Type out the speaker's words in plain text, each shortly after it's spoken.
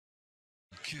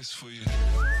kiss for you.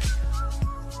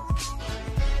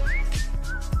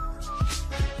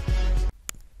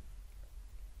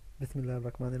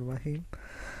 Bismillahirrahmanirrahim.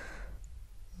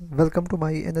 Welcome to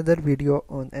my another video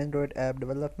on Android app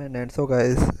development. And so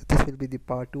guys, this will be the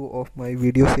part 2 of my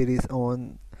video series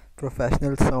on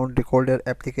professional sound recorder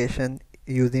application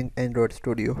using Android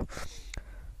Studio.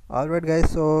 Alright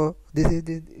guys, so this is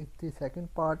the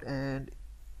second part, and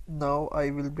now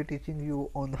I will be teaching you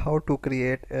on how to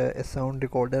create a sound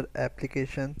recorder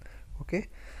application, okay,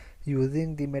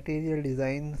 using the material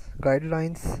designs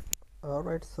guidelines.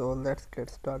 Alright, so let's get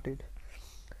started.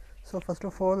 So first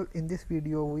of all, in this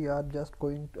video we are just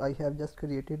going to, I have just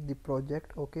created the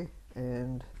project, okay,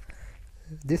 and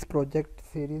this project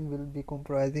series will be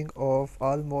comprising of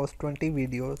almost 20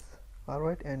 videos.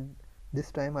 Alright, and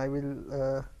this time I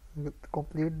will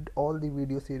complete all the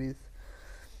video series.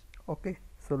 Okay,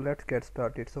 so let's get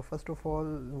started. So first of all,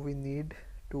 we need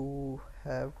to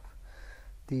have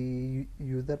the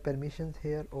user permissions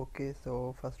here. Okay,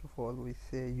 so first of all we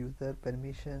say user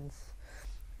permissions,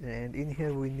 and in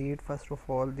here we need first of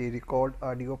all the record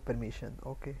audio permission.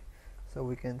 Okay, so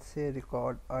we can say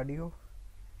record audio,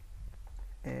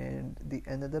 and the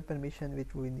another permission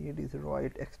which we need is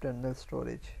write external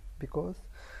storage, because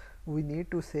we need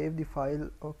to save the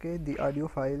file, okay, the audio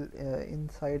file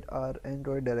inside our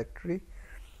Android directory,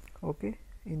 okay,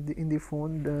 in the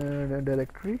phone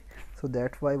directory, so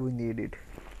that's why we need it.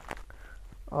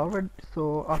 Alright,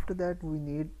 so after that we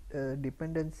need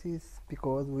dependencies,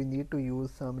 because we need to use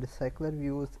some recycler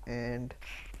views and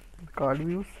card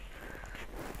views,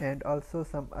 and also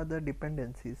some other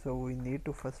dependencies, so we need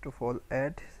to first of all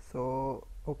add. So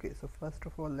okay, so first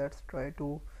of all let's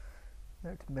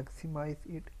maximize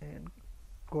it and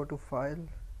go to file,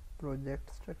 project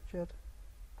structure,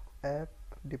 app,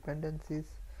 dependencies,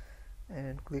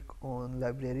 and click on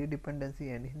library dependency,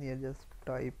 and in here just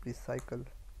type recycle.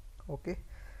 Okay,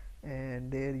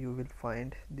 and there you will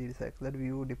find the recycler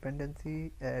view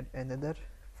dependency. Add another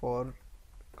for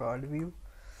card view.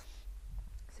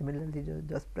 Similarly,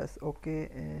 just press OK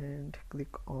and click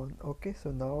on OK.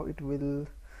 So now it will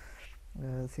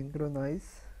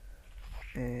synchronize,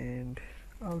 and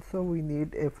also we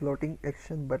need a floating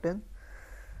action button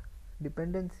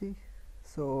dependency,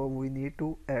 so we need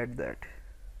to add that.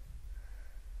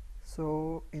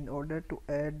 So in order to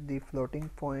add the floating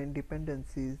point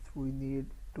dependencies, we need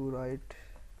to write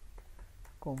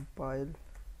compile,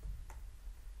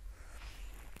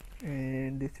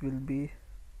 and this will be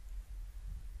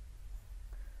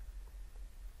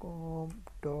com.nelny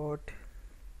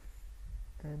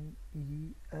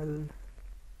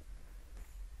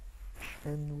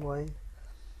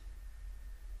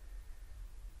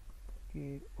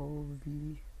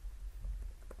kov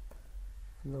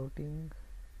floating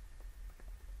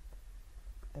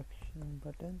action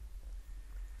button,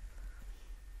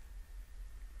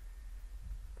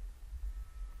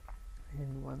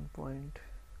 and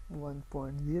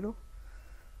 1.1.0.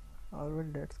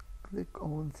 Alright, let's click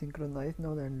on synchronize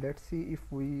now, and let's see if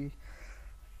we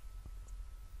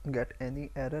get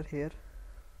any error here.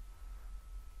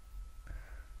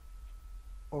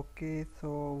 Okay,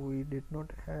 so we did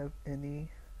not have any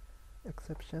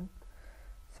exception,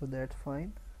 so that's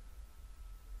fine.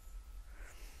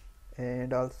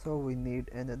 And also we need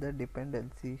another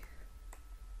dependency,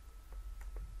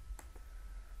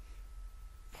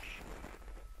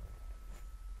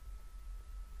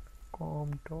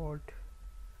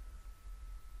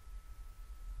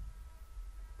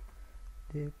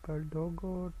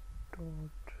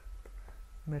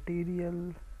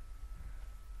 com.material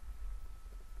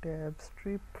tab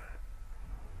strip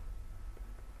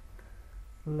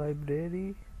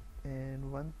library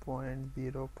and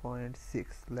 1.0.6.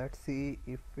 let's see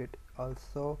if it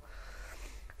also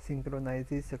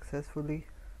synchronizes successfully.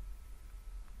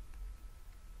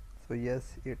 So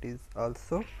yes, it is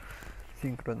also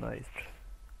synchronized.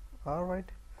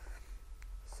 Alright,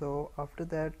 so after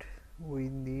that we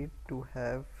need to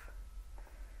have,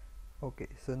 okay,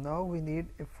 so now we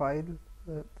need a file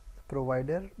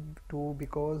provider too,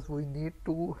 because we need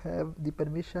to have the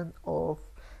permission of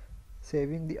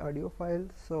saving the audio file.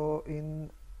 So in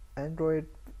Android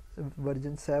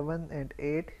version 7 and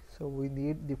 8, so we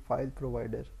need the file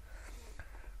provider.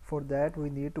 For that we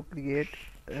need to create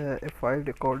a file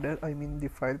recorder, I mean the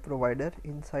file provider,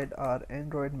 inside our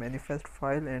Android manifest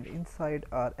file and inside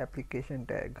our application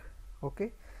tag.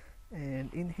 Okay,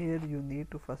 and in here you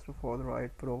need to first of all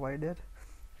write provider,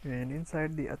 and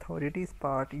inside the authorities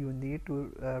part you need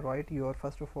to write your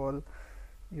first of all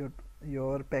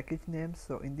your package name.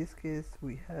 So in this case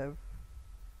we have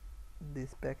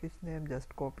this package name,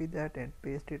 just copy that and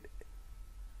paste it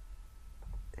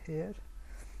here,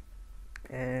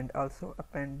 and also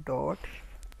append dot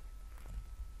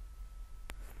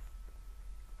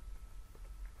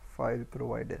file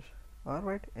provider.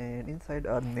 Alright, and inside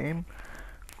our name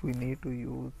we need to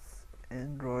use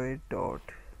android dot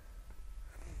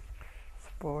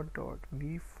spot dot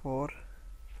v4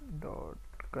 dot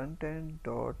content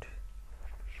dot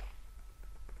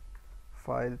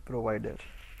file provider.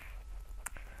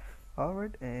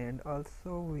 Alright, and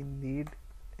also we need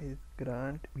is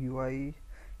grant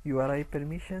URI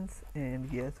permissions,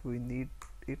 and yes, we need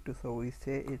it to, so we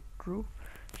say it true,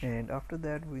 and after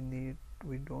that we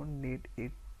don't need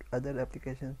it other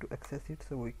applications to access it,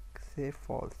 so we say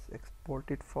false, export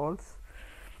it false,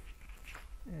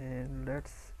 and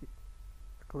let's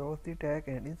close the tag,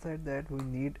 and inside that we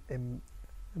need a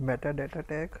metadata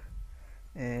tag,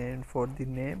 and for the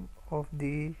name of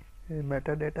the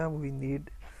metadata we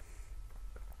need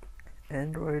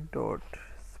android dot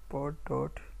spot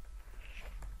dot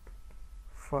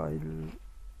file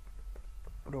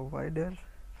provider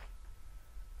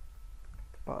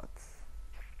paths.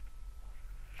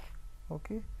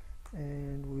 Okay,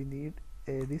 and we need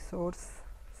a resource,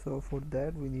 so for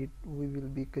that we will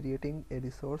be creating a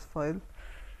resource file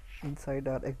inside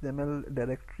our XML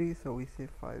directory, so we say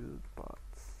file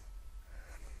paths.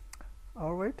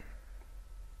 Alright,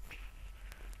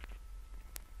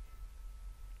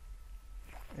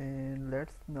 and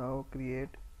let's now create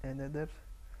another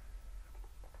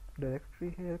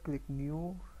directory here. Click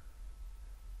new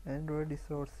android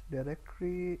resource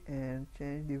directory and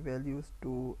change the values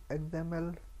to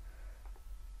XML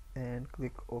and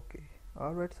click OK.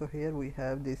 Alright, so here we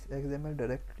have this XML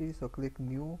directory, so click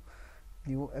new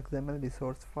XML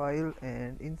resource file,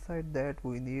 and inside that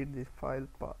we need the file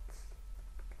paths.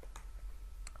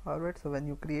 Alright, so when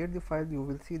you create the file you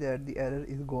will see that the error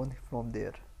is gone from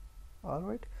there.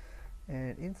 Alright,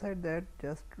 and inside that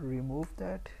just remove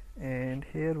that, and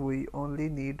here we only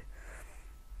need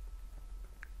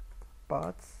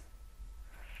paths.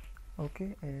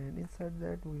 Okay, and inside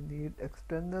that we need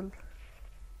external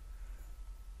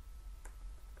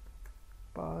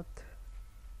path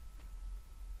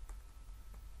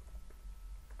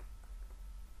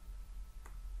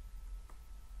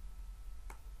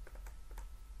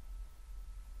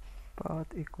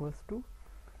equals to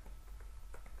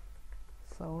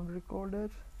sound recorder,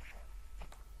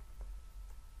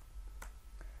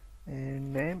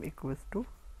 and name equals to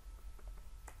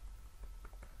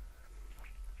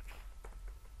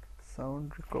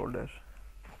sound recorder.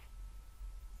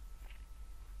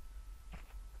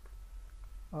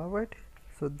 Alright,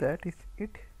 so that is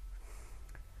it.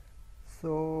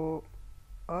 So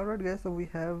alright guys, so we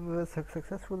have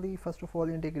successfully first of all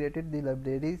integrated the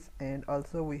libraries, and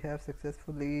also we have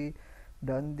successfully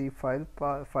done the file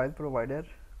provider.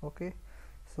 Okay,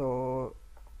 so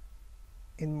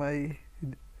in my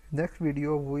next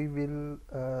video we will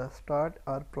start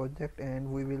our project,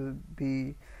 and we will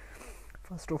be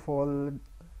first of all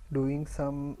doing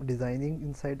some designing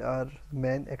inside our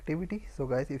main activity. So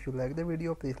guys, if you like the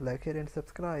video, please like, share and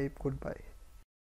subscribe. Goodbye.